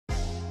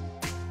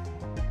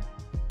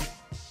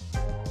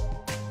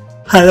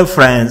Hello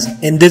friends,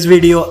 in this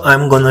video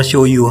I'm gonna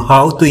show you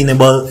how to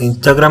enable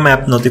Instagram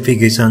app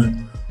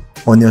notification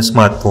on your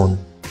smartphone.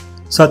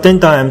 Certain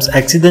times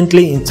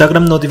accidentally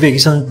Instagram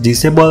notifications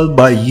disabled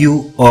by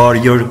you or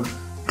your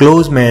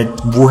close mate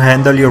who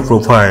handle your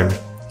profile,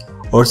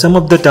 or some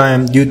of the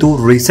time due to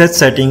reset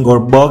setting or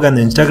bug and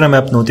Instagram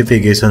app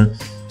notification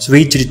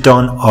switch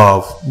return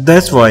off.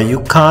 That's why you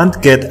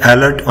can't get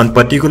alert on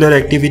particular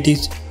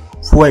activities,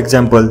 for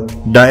example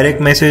direct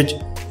message,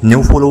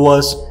 new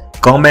followers,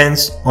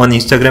 comments on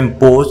Instagram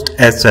post,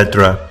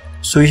 etc.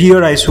 So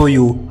here I show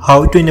you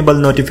how to enable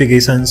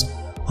notifications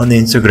on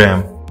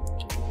Instagram.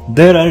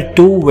 There are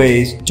two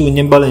ways to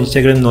enable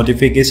Instagram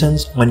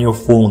notifications on your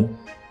phone.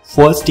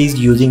 First is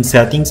using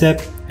settings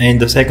app and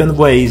the second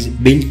way is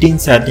built-in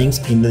settings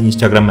in the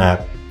Instagram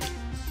app.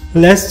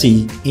 Let's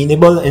see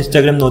enable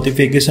Instagram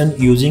notification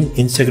using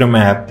Instagram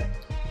app.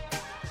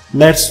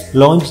 Let's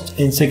launch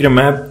Instagram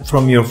app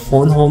from your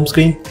phone home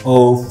screen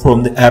or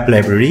from the app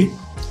library.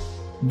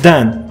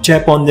 Then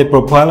tap on the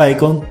profile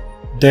icon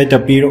that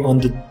appears on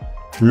the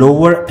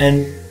lower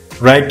and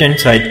right hand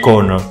side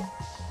corner.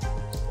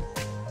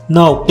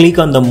 Now click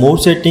on the more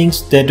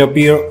settings that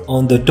appear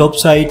on the top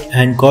side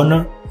hand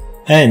corner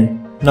and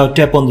now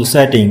tap on the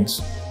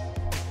settings.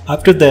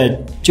 After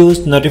that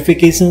choose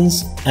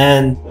notifications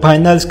and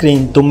final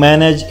screen to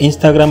manage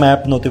Instagram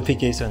app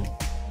notification.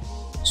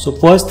 So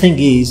first thing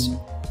is,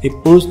 if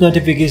push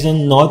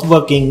notification not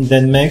working,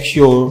 then make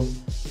sure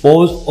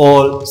pause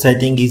all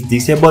setting is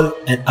disabled,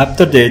 and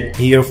after that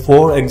here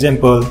for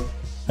example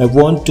I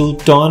want to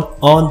turn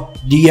on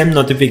DM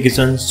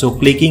notifications, so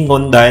clicking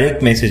on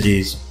direct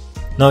messages.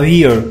 Now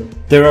here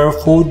there are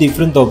 4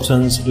 different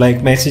options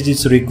like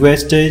messages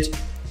requested,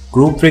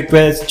 group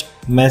request,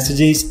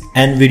 messages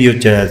and video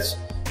chats.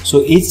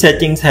 So each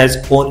settings has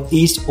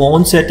its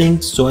own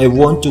settings, so I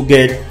want to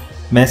get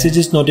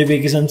messages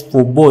notifications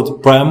for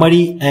both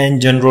primary and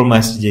general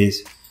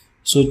messages.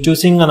 So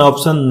choosing an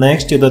option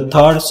next to the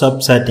third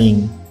sub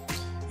setting.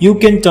 You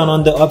can turn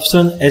on the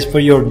option as per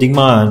your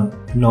demand.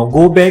 Now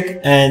go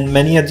back and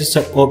many other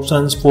sub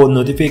options for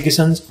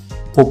notifications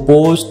for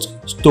posts,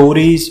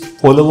 stories,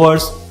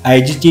 followers,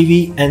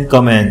 IGTV and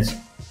comments.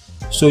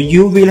 So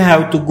you will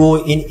have to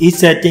go in each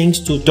settings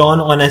to turn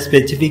on a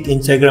specific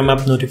Instagram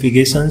app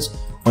notifications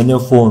on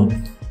your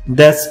phone.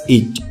 That's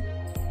it.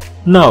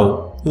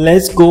 Now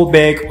let's go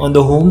back on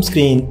the home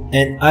screen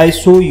and I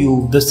show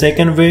you the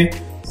second way.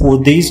 For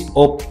this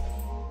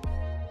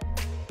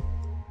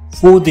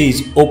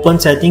open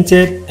settings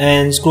app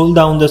and scroll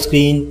down the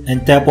screen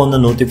and tap on the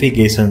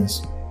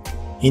notifications.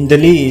 In the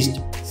list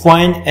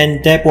find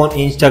and tap on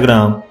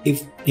Instagram.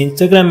 If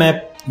Instagram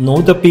app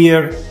not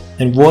appear,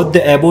 and watch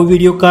the above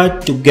video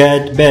card to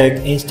get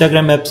back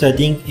Instagram app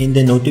setting in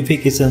the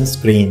notification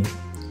screen.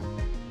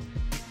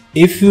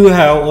 If you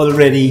have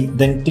already,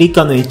 then click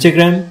on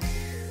Instagram.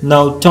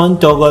 Now turn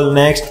toggle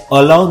next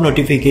allow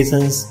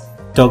notifications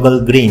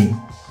toggle green.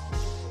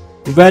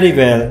 Very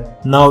well,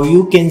 now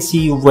you can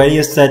see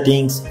various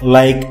settings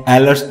like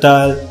alert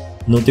style,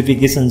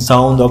 notification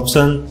sound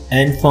option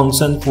and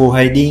function for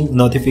hiding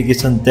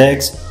notification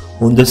text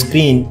on the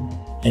screen,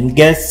 and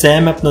get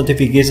same app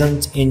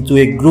notifications into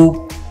a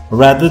group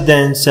rather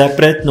than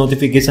separate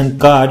notification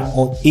card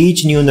on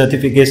each new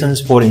notifications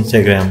for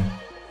Instagram.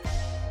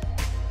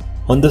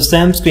 On the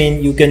same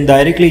screen you can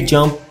directly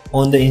jump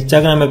on the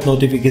Instagram app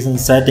notification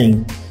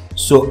setting.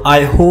 So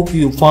I hope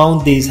you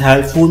found this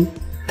helpful.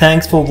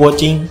 Thanks for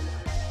watching.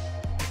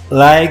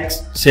 Like,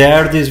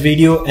 share this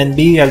video and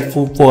be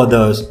helpful for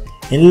others.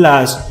 And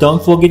last, don't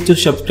forget to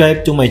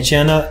subscribe to my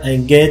channel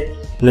and get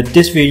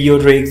latest video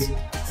tricks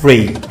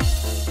free.